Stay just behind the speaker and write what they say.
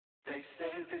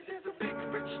Cause this is a big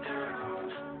rich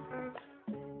town.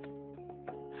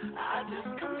 I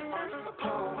just come from the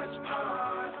poet's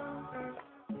part.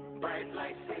 Bright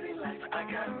light, city lights, I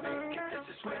gotta make it.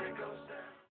 This is where it goes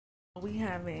down. We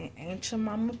having ancient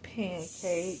mama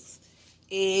pancakes,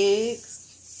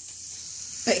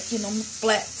 eggs, bacon on the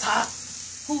flat top.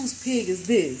 Whose pig is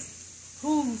this?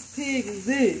 Whose pig is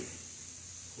this?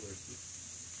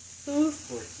 Porky. Who's?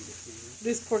 Porky the pig.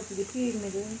 This Porky the pig,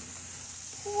 nigga.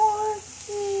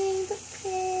 Porky the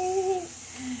pig.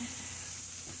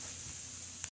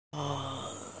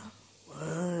 Oh,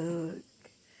 look.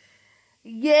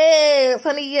 Yes,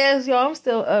 honey, yes, y'all. I'm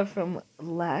still up from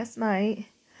last night.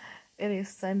 It is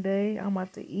Sunday. I'm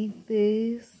about to eat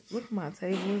this. Look, my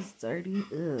table is dirty.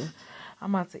 Ugh.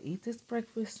 I'm about to eat this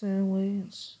breakfast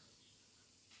sandwich.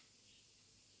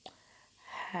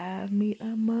 Have me a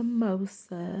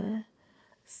mimosa.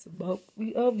 Smoke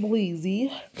me a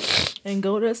bleezy. And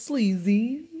go to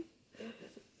sleazy.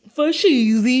 For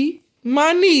cheesy.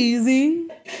 My kneesy.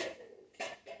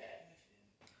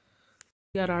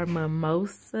 Got our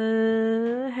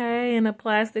mimosa. Hey, in a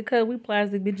plastic cup. We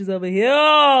plastic bitches over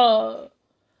here.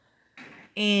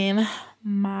 And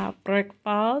my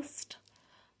breakfast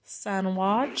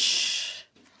sandwich.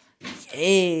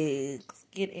 Yes.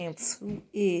 Get into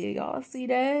it. Y'all see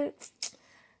that?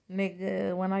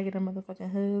 Nigga, when I get a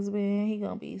motherfucking husband, he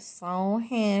gonna be so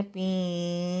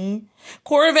happy.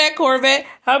 Corvette.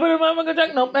 How about a motherfucking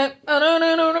truck? Nope.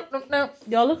 No.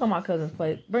 Y'all look on my cousin's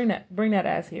plate. Bring that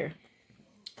ass here.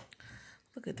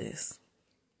 Look at this.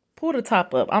 Pull the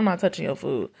top up. I'm not touching your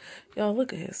food. Y'all,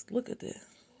 look at this. Look at this.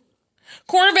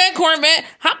 Corvette.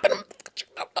 Hop in.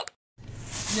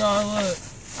 Y'all, look.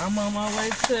 I'm on my way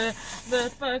to the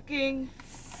fucking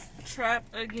trap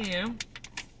again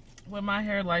with my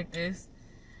hair like this.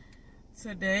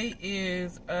 Today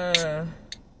is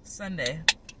Sunday.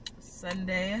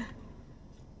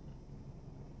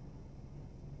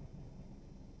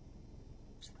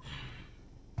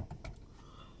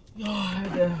 Y'all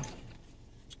had to.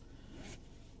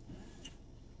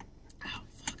 Oh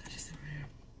fuck! I just hit my hair.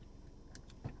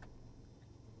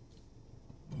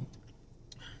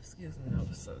 Excuse me, that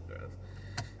was so gross.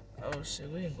 Oh shit,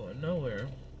 we ain't going nowhere.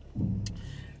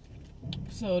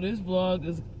 So this vlog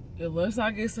is, unless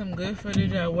I get some good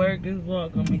footage at work, this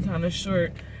vlog gonna be kind of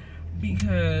short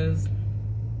because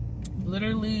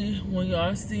literally when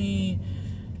y'all see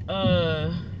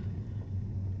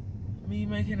me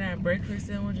making that breakfast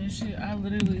sandwich and shit, I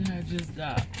literally had just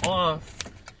got off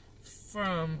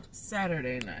from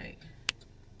Saturday night.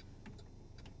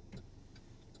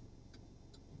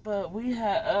 But we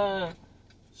had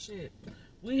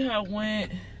we had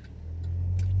went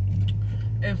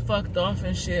and fucked off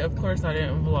and shit. Of course I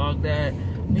didn't vlog that.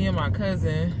 Me and my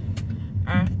cousin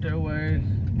afterward.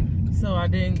 So I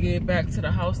didn't get back to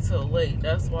the house till late.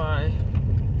 That's why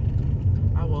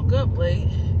I woke up late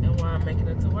and why I'm making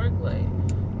it to work late.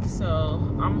 So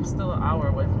I'm still an hour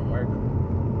away from work.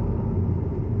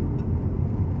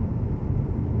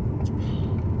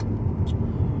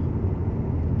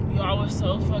 Y'all was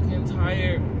so fucking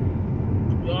tired.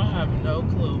 Y'all have no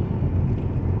clue.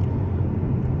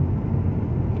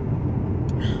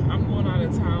 I'm going out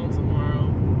of town tomorrow,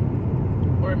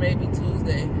 or maybe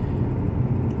Tuesday.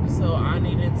 So I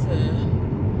needed to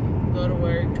go to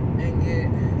work and get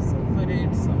some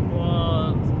footage, some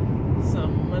vlogs,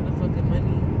 some motherfucking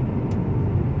money.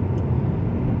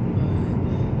 But,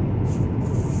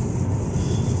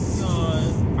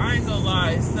 y'all, I ain't gonna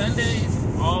lie, Sundays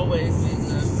always be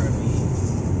good for me.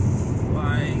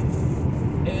 Like,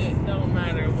 it don't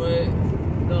matter what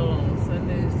go on.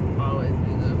 Sundays always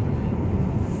be good for me.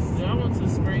 I went to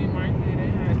Spring Market. They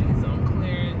had these on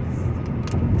clearance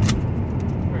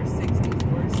for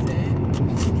 64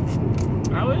 cents.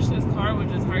 I wish this car would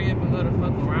just hurry up and go the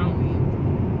fuck around me.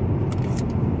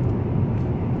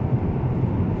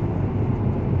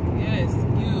 Yes,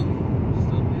 you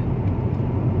stupid.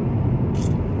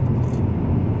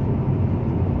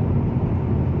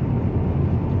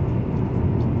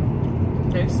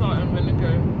 Okay, salt and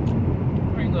vinegar.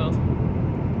 Pringles.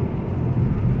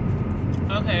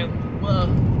 Okay, well,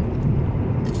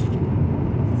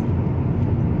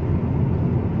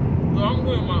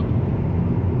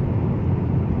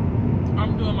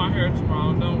 I'm doing my hair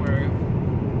tomorrow, don't worry.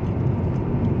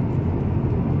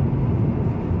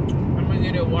 I'm gonna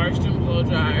get it washed and blow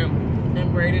dry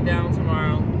and braid it down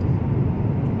tomorrow.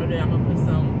 And then I'm gonna put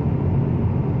some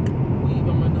weave,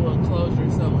 I'm gonna do a closure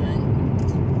sewing.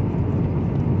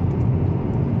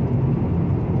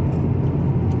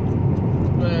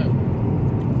 But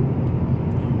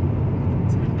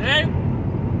today,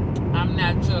 I'm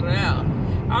natural.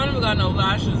 I don't even got no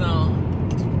lashes on.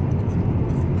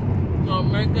 no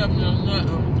makeup, no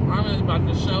nothing. I'm just about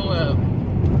to show up.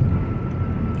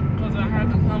 Because I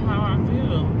have to come how I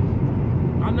feel.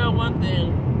 I know one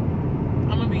thing.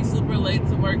 I'm going to be super late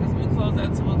to work because we close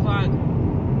at 2 o'clock.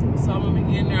 So I'm going to be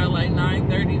getting there at like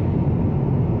 9:30.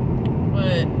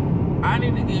 But I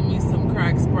need to get me some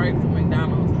crack Sprite from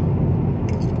McDonald's.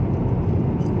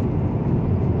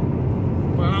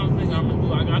 But I don't think I'm going to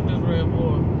do. I got this Red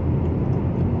Bull. So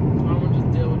I'm going to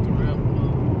just deal with the Red Bull.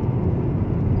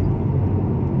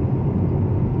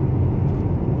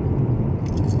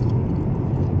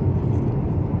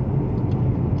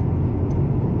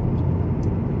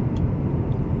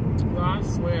 I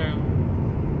swear,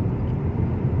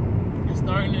 it's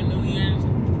starting the New Year's.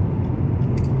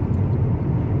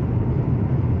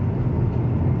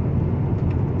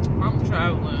 I'm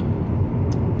traveling.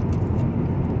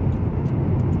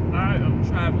 I am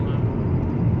traveling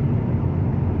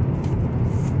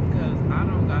because I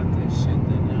don't got this shit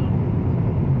to do.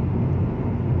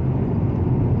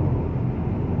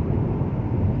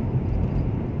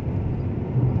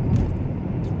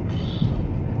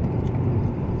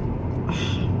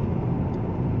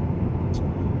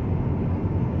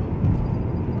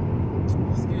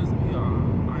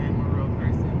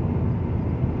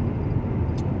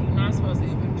 Supposed to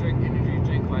even drink energy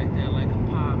drink like that, like a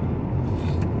pop,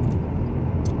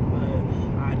 but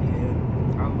I did.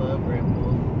 I love Red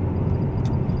Bull.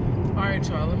 Alright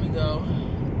y'all, let me go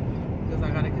because I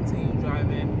gotta continue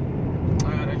driving.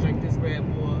 I gotta drink this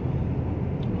Red Bull,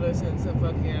 listen to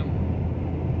fucking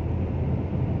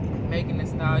Megan Thee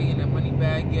Stallion and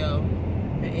Moneybag Yo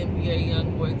and NBA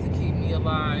Youngboy to keep me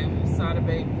alive, Sada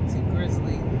Baby, T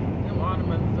Grizzly, them all the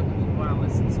motherfucking people I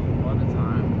listen to all the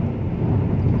time.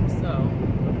 So,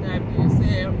 with that being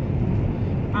said,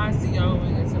 I see y'all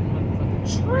when we get to the motherfucking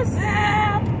trip.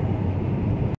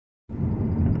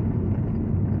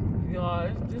 Y'all,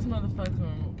 this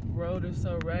motherfucking road is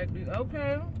so raggedy.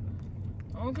 Okay,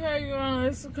 y'all,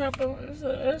 it's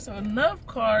enough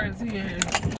cars here.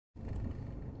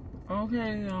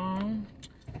 Okay, y'all,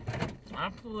 I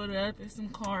pulled up. There's some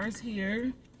cars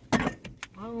here. I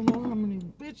don't know how many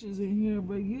bitches in here,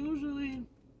 but usually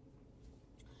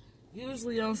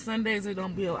on Sundays there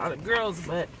don't be a lot of girls,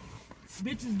 but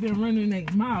bitches been running their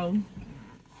mouth.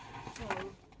 So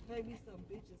maybe some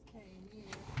bitches came in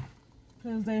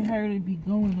because they heard it be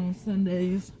going on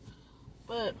Sundays.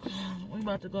 But we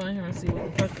about to go in here and see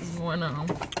what the fuck is going on.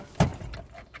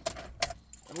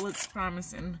 It looks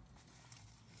promising.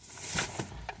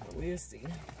 But we'll see.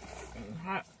 In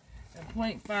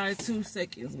 0.52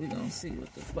 seconds we gonna see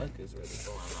what the fuck is really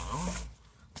going on.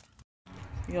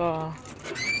 Y'all,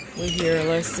 we here,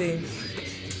 let's see.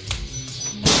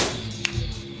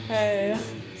 Hey.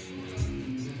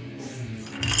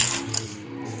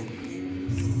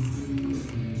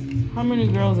 How many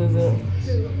girls is it?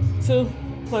 2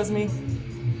 plus me.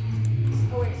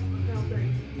 Oh wait, no, 3.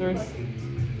 3.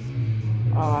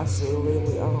 Oh, I see,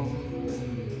 Lily.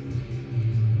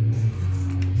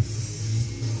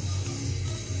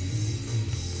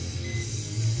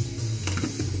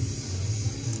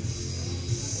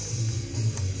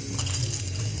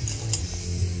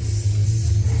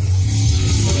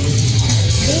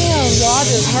 Y'all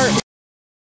just hurt.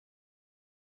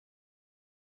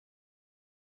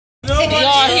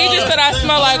 Y'all, he just said I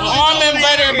smell like almond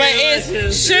butter, but it's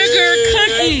sugar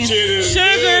cookies.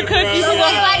 Sugar cookies.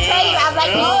 I tell you, I'm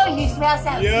like, oh, you smell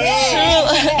something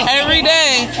good. Every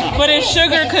day, but it's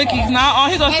sugar cookies. Not all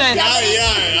he gonna say.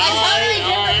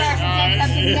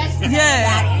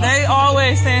 Yeah, they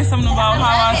always saying something about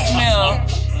how I smell.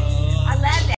 I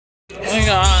love that.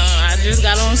 I just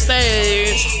got on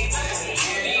stage.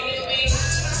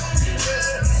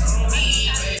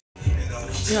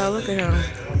 Y'all, look at him.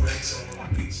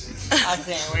 I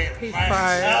can't wait. He's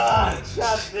fired.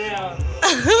 Shut down.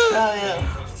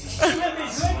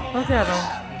 Look at him.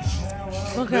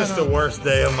 Look at This is the him. worst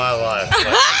day of my life.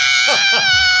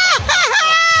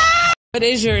 What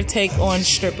is your take on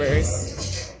strippers?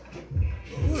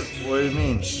 What do you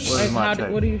mean? What is my take?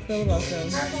 What do you feel about them?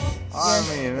 I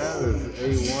mean, that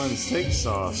is A1 steak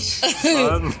sauce.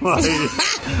 I'm like,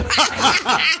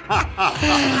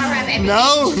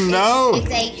 no.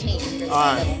 It's 18. All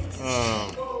right.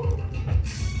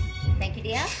 Thank you,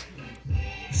 dear.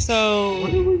 So,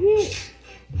 What did we get?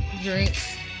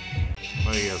 drinks.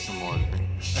 Oh, you got some more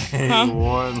drinks. Huh?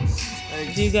 A1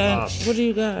 steak Do you got? sauce. What do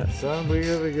you got? Son, we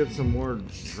gotta get some more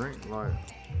drink, like.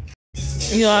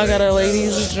 Yo, I got a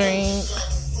ladies drink.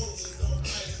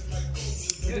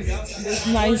 This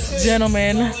nice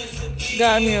gentleman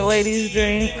got me a ladies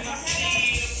drink.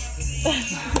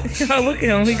 Y'all look at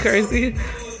him, he crazy.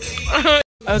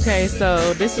 Okay,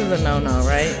 so this is a no-no,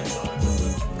 right?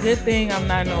 Good thing I'm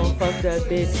not no fucked up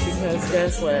bitch, because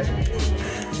guess what?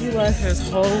 He left his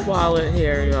whole wallet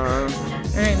here, y'all.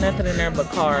 There ain't nothing in there but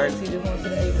cards. He just went to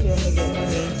the ATM to get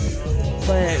money.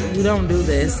 But you don't do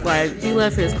this. Like, he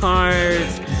left his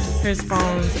cards, his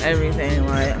phones, everything.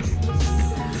 Like,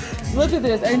 look at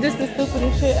this. Ain't this the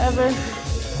stupidest shit ever?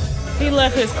 He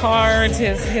left his cards,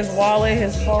 his wallet,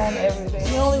 his phone, everything.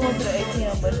 He only went to the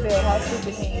ATM, but still, how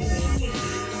stupid can you be?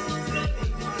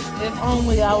 If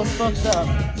only I was fucked up.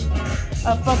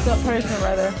 A fucked up person,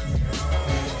 rather.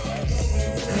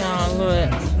 Y'all, look.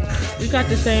 We got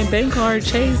the same bank card,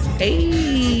 Chase.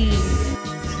 Hey.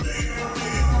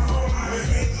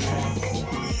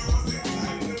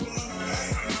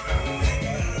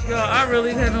 Yo, I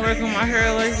really couldn't work on my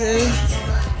hair like this.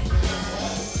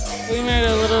 We made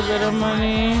a little bit of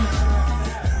money.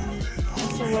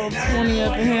 It's a little 20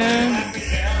 up in here.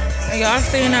 And y'all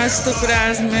seen that stupid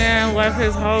ass man left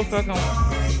his whole fucking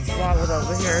wallet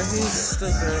over here. He's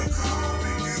stupid.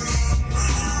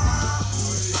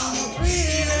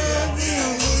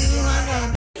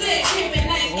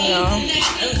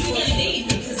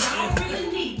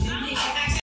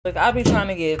 Look, I be trying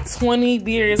to get 20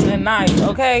 beers a night,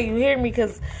 okay? You hear me?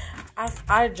 Because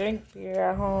I drink beer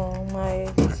at home.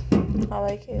 Like, I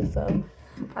like it. So,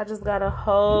 I just got a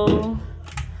whole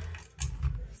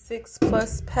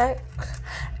 6+ pack.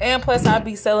 And plus, I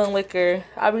be selling liquor.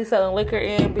 I be selling liquor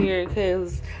and beer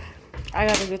because I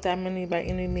got to get that money by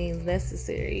any means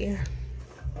necessary.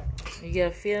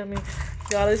 You feel me?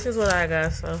 Y'all, this is what I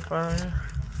got so far.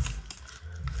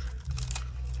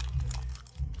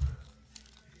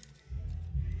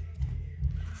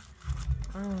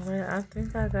 Oh, wait, I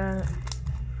think I got...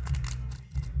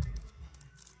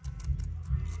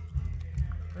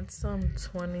 It's some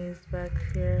 20s back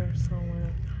here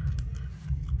somewhere.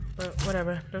 But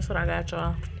whatever. That's what I got,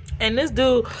 y'all. And this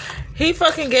dude, he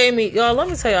fucking gave me... Y'all, let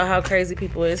me tell y'all how crazy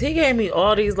people is. He gave me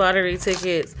all these lottery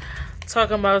tickets.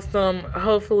 Talking about some...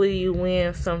 Hopefully you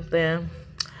win something.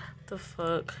 What the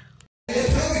fuck?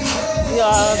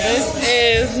 Y'all, this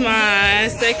is my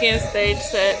second stage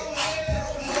set.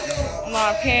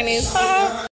 My panties.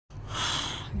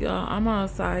 Y'all, I'm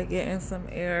outside getting some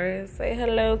air. Say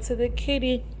hello to the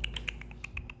kitty.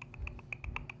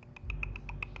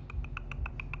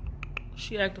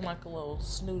 She acting like a little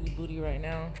snooty booty right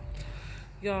now.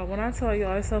 Y'all, when I tell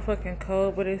y'all it's so fucking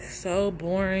cold, but it's so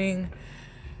boring.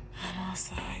 I'm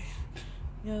outside.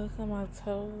 Yo, look at my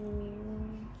toes.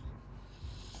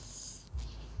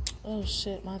 Oh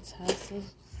shit, my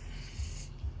tassels.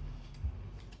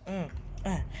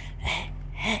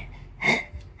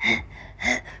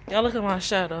 Y'all look at my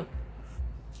shadow.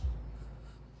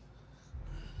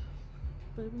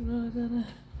 Baby, no, I gotta.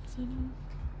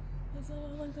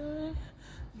 Like that, right?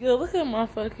 Yo, look at my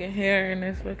fucking hair and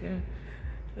this fucking.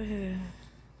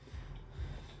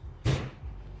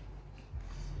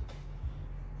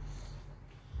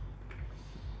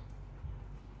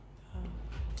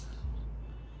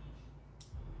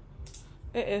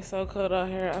 It is so cold out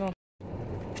here. I don't.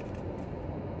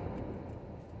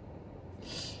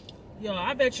 Yo,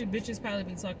 I bet you bitches probably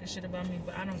be talking shit about me,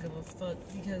 but I don't give a fuck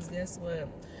because guess what?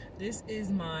 This is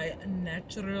my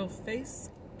natural face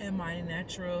and my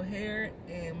natural hair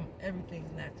and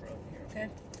everything's natural here, okay?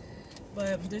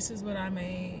 But this is what I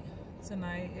made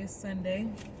tonight. It's Sunday.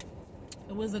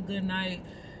 It was a good night.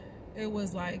 It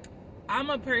was like, I'm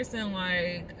a person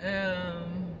like,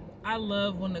 I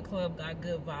love when the club got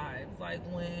good vibes. Like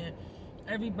when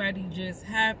everybody just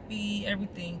happy,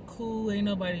 everything cool, ain't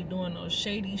nobody doing no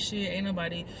shady shit, ain't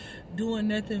nobody doing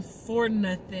nothing for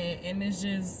nothing, and it's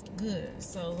just good.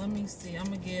 So let me see, I'm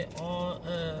gonna get all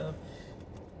of,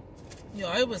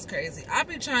 yo, it was crazy. I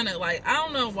be trying to, like, I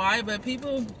don't know why, but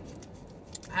people,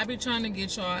 I be trying to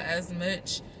get y'all as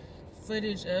much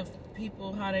footage of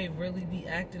people, how they really be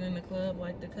acting in the club,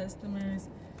 like the customers.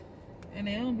 And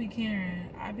they don't be caring.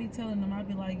 I be telling them, I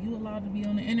be like, you allowed to be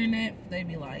on the internet? They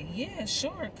be like, yeah,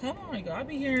 sure, come on, girl. I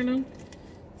be hearing them.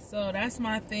 So that's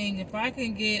my thing. If I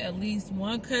can get at least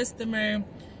one customer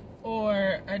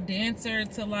or a dancer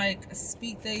to like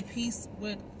speak their piece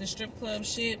with the strip club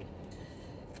shit,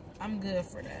 I'm good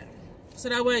for that. So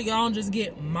that way y'all don't just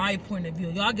get my point of view.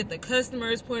 Y'all get the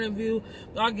customer's point of view.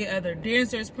 Y'all get other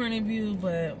dancers' point of view,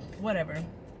 but whatever.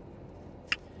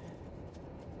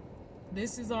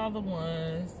 This is all the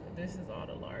ones. This is all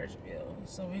the large bills.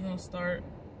 So we're gonna start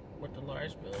with the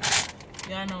large bills.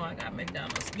 Y'all know I got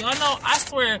McDonald's. Y'all know, I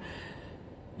swear,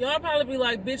 y'all probably be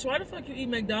like, bitch, why the fuck you eat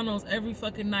McDonald's every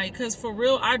fucking night? Cause for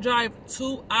real, I drive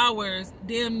 2 hours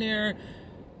damn near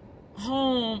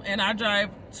home and I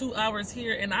drive 2 hours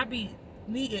here and I be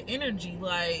need an energy.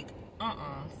 Like,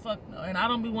 fuck no. And I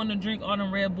don't be wanting to drink all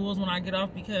them Red Bulls when I get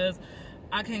off because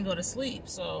I can't go to sleep.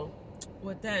 So,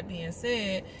 with that being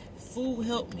said, food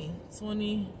helped me.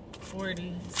 20,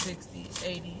 40, 60,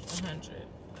 80, 100.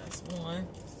 That's one.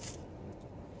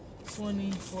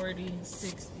 20, 40,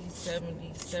 60,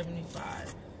 70,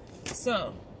 75.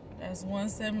 So, that's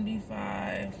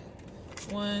 175.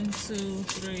 1, 2,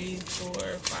 3, 4,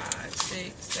 5,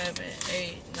 6, 7,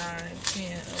 8, 9,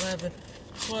 10, 11,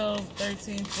 12,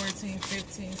 13, 14,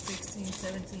 15, 16,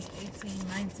 17, 18,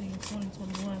 19, 20,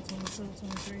 21, 22,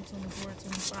 23, 24,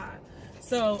 25.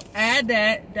 So add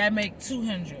that. That make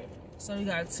 200. So we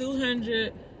got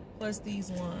 200 plus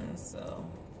these ones. So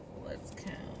let's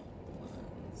count.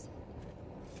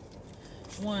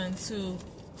 1, 2,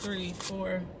 3,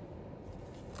 4,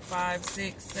 5,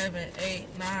 6, 7,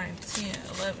 8, 9, 10,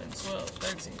 11, 12,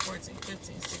 13, 14,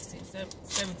 15, 16,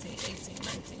 17, 18,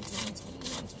 19, 20,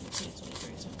 21, 22,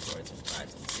 23, 24,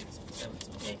 25, 26, 27,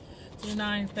 28,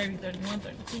 29, 30, 31,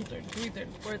 32, 33,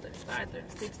 34, 35,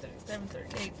 36, 37,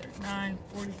 38, 39,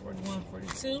 40, 41,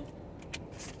 42,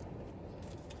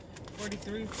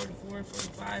 43, 44,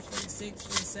 45, 46,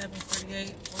 47,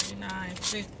 48, 49,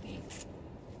 50.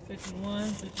 51,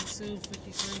 52,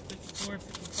 53, 54,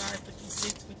 55,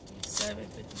 56, 57,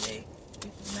 58,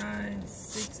 59,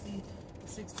 60,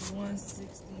 61,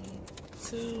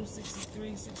 62,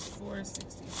 63, 64,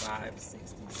 65,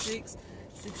 66,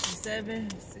 67,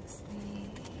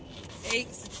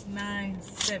 68, 69,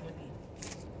 70,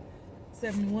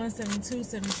 71, 72,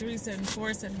 73,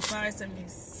 74, 75,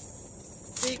 76,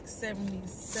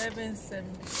 77,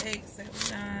 78,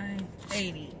 79,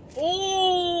 80.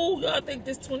 Oh, y'all think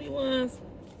this 21s?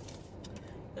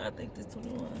 Y'all think this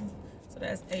 21s? So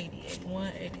that's 80,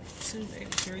 81, 82,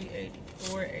 83,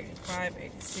 84, 85,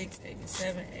 86,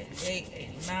 87, 88,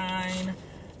 89,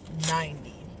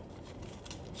 90.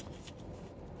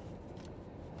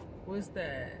 What's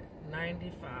that?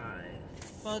 95.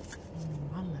 Fuck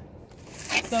my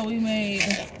life. So we made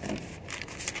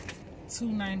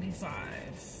 295.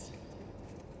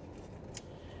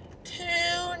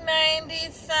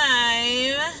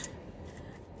 295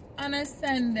 on a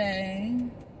Sunday.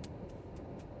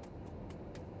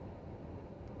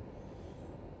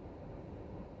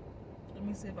 Let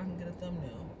me see if I can get a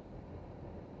thumbnail.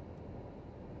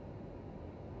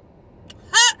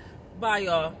 Ha! Bye,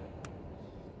 y'all.